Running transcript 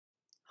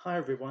Hi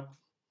everyone.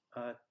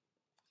 Uh,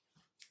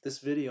 this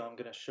video I'm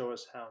going to show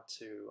us how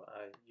to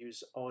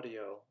use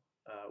audio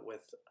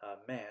with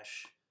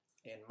Mesh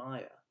in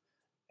Maya.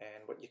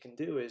 And what you can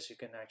do is you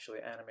can actually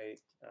animate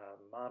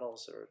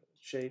models or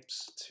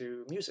shapes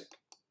to music.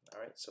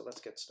 Alright, so let's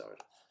get started.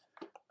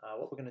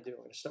 What we're going to do,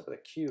 we're going to start with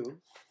a cube.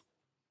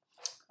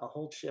 I'll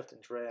hold shift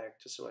and drag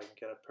just so I can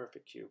get a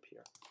perfect cube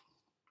here.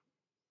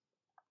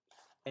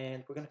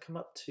 And we're going to come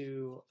up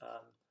to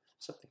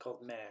something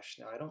called Mesh.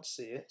 Now I don't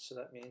see it, so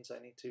that means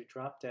I need to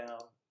drop down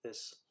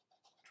this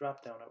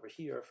drop down over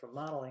here. For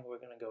modeling, we're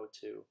going to go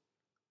to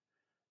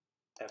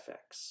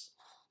FX.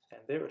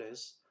 And there it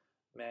is,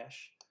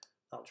 Mesh.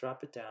 I'll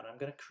drop it down. I'm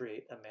going to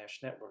create a Mesh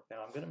network.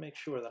 Now I'm going to make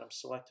sure that I'm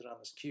selected on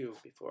this cube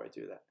before I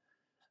do that.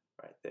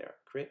 Right there,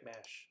 create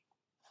Mesh.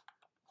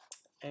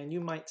 And you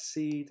might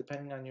see,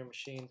 depending on your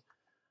machine,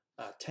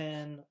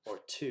 10 or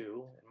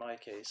 2 in my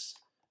case.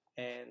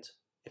 And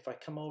if I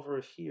come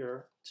over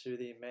here to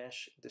the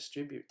Mesh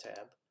Distribute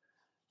tab,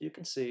 you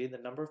can see the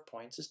number of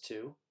points is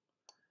 2,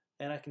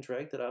 and I can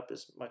drag that up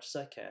as much as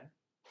I can.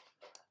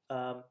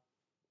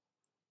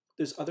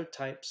 There's other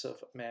types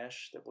of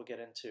mesh that we'll get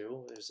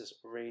into. There's this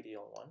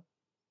radial one,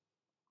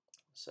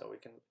 so we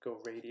can go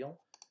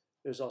radial.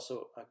 There's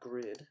also a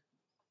grid,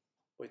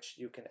 which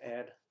you can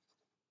add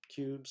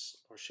cubes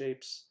or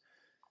shapes,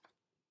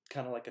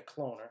 kind of like a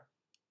cloner,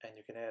 and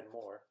you can add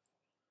more.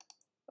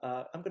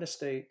 I'm going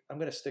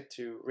to stick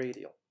to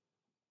radial,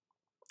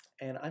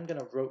 and I'm going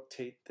to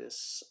rotate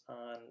this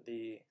on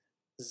the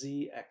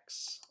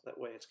ZX. That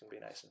way it's going to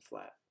be nice and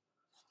flat.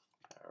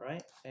 All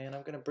right, and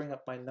I'm going to bring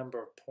up my number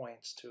of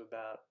points to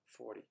about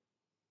 40.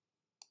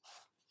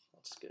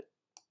 That's good.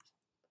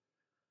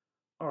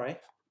 All right.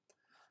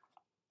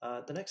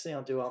 The next thing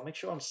I'll do, I'll make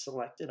sure I'm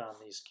selected on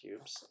these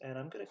cubes, and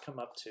I'm going to come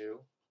up to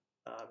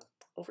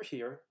over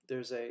here.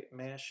 There's a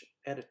Mesh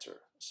editor.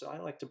 So I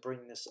like to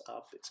bring this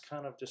up. It's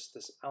kind of just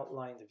this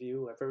outlined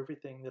view of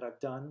everything that I've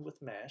done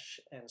with Mesh,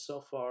 and so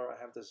far I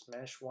have this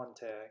Mesh 1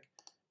 tag,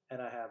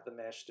 and I have the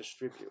Mesh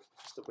Distribute.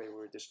 It's the way we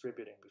were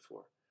distributing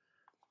before.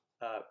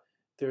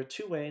 There are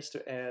 2 ways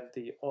to add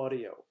the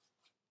audio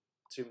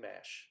to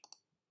Mesh.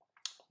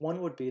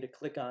 One would be to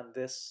click on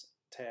this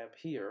tab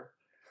here,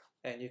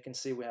 and you can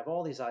see we have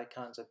all these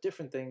icons of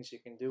different things you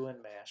can do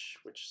in Mesh,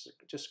 which is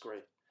just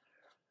great.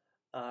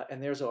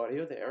 And there's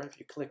audio there. If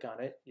you click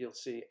on it, you'll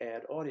see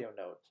Add Audio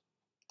Node.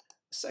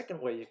 The second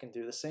way you can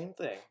do the same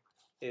thing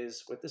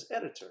is with this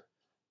editor.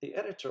 The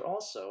editor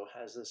also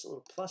has this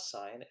little plus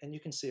sign, and you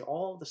can see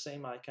all the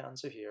same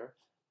icons are here,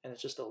 and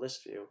it's just a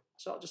list view.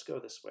 So I'll just go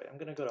this way. I'm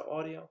going to go to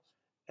Audio,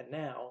 and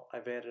now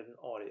I've added an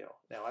audio.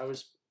 Now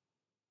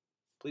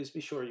please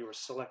be sure you were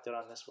selected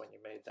on this when you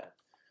made that.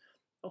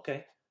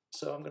 Okay,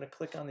 so I'm going to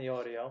click on the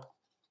audio.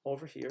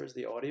 Over here is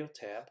the Audio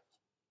tab,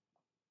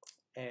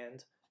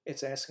 and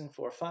it's asking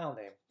for a file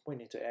name. We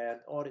need to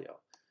add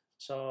audio.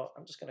 So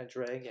I'm just going to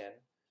drag in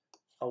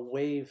a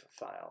WAV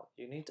file.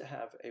 You need to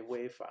have a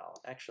WAV file.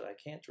 Actually, I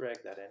can't drag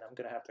that in. I'm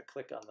going to have to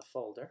click on the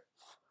folder,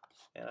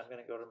 and I'm going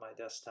to go to my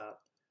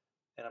desktop,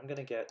 and I'm going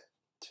to get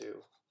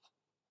to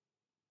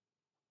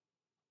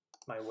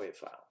my WAV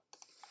file.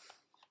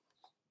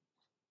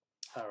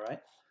 All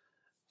right.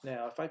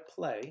 Now, if I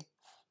play,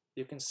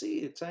 you can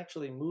see it's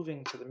actually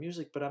moving to the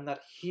music, but I'm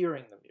not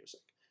hearing the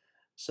music.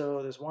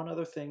 So there's one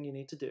other thing you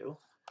need to do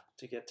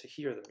to get to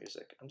hear the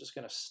music. I'm just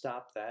going to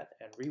stop that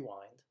and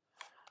rewind.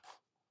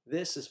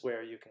 This is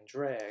where you can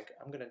drag.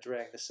 I'm going to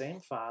drag the same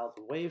file,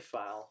 the WAV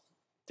file,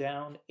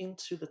 down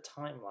into the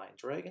timeline.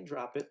 Drag and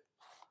drop it.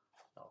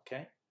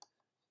 Okay.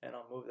 And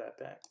I'll move that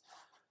back.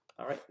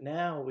 All right.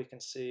 Now we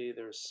can see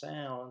there's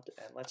sound,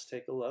 and let's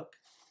take a look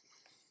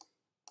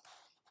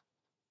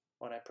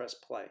when I press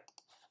play.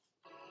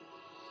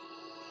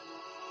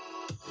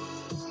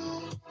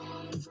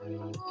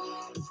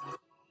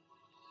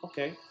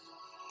 Okay.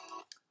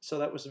 So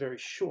that was very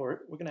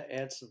short. We're going to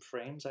add some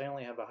frames. I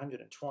only have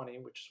 120,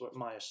 which is what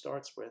Maya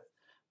starts with.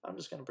 I'm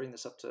just going to bring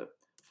this up to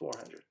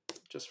 400,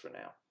 just for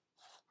now.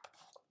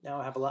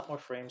 Now I have a lot more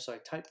frames, so I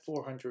type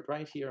 400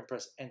 right here and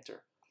press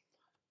Enter.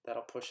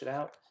 That'll push it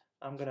out.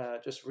 I'm going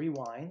to just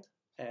rewind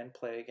and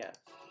play again.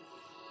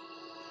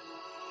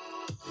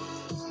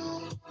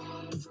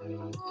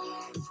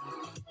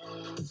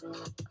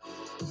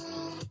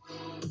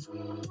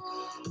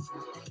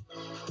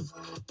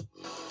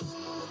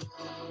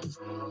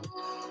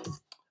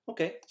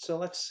 Okay, so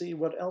let's see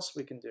what else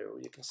we can do.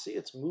 You can see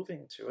it's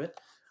moving to it.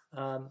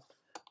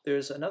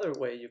 There's another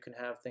way you can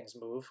have things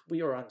move.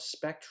 We are on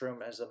spectrum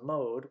as a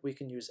mode. We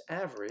can use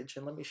average,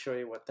 and let me show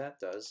you what that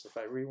does. If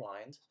I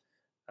rewind,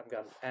 I've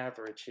got an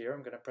average here.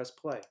 I'm going to press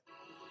play.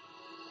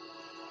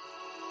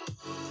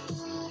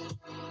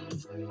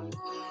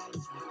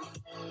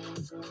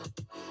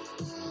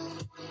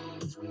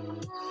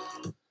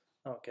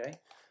 Okay.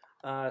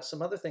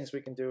 Some other things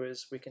we can do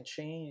is we can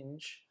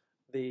change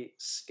the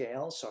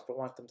scale. So if I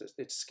want them to,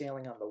 it's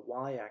scaling on the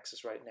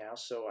y-axis right now,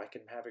 so I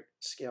can have it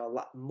scale a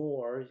lot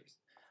more.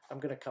 I'm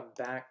going to come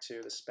back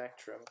to the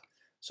spectrum,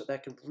 so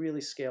that could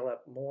really scale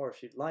up more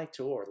if you'd like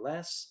to, or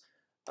less.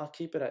 I'll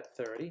keep it at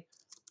 30.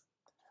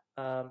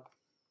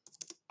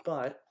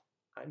 but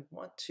I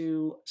want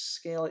to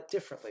scale it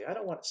differently. I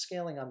don't want it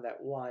scaling on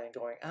that Y and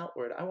going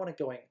outward. I want it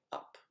going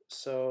up.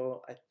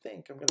 So I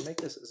think I'm going to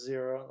make this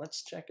 0.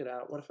 Let's check it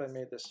out. What if I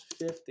made this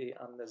 50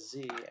 on the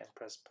Z and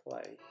press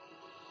play?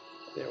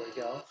 There we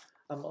go.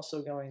 I'm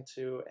also going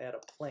to add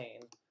a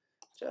plane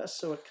just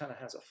so it kind of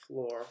has a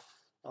floor.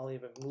 I'll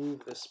even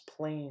move this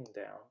plane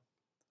down.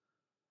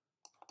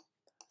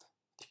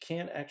 You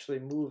can't actually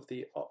move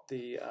the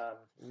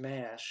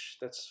mesh.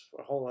 That's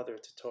a whole other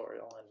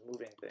tutorial on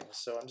moving things.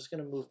 So I'm just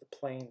going to move the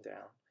plane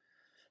down.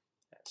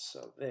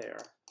 So there.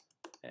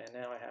 And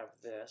now I have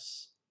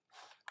this.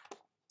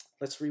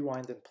 Let's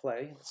rewind and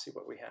play. Let's see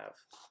what we have.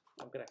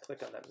 I'm going to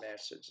click on that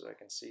mesh so I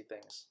can see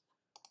things.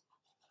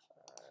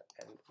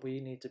 And we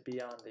need to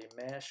be on the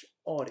Mash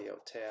Audio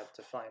tab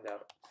to find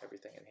out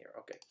everything in here.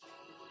 Okay.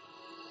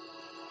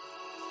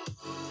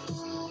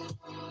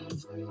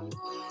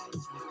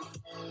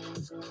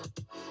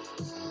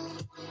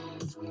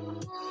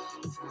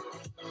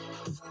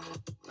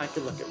 I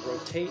could look at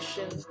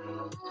rotation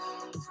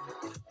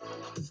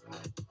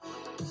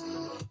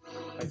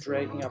by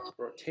dragging up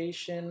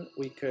rotation.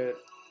 We could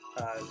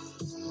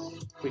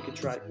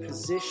try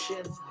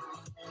position.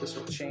 This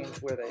will change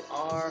where they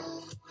are.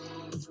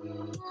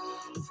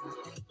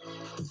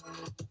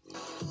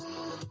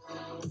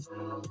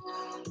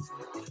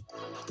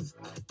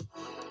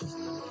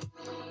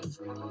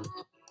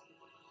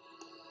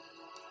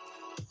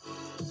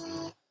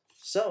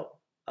 So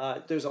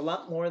there's a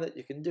lot more that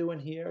you can do in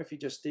here if you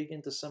just dig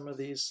into some of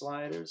these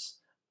sliders.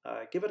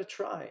 Give it a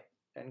try,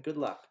 and good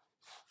luck.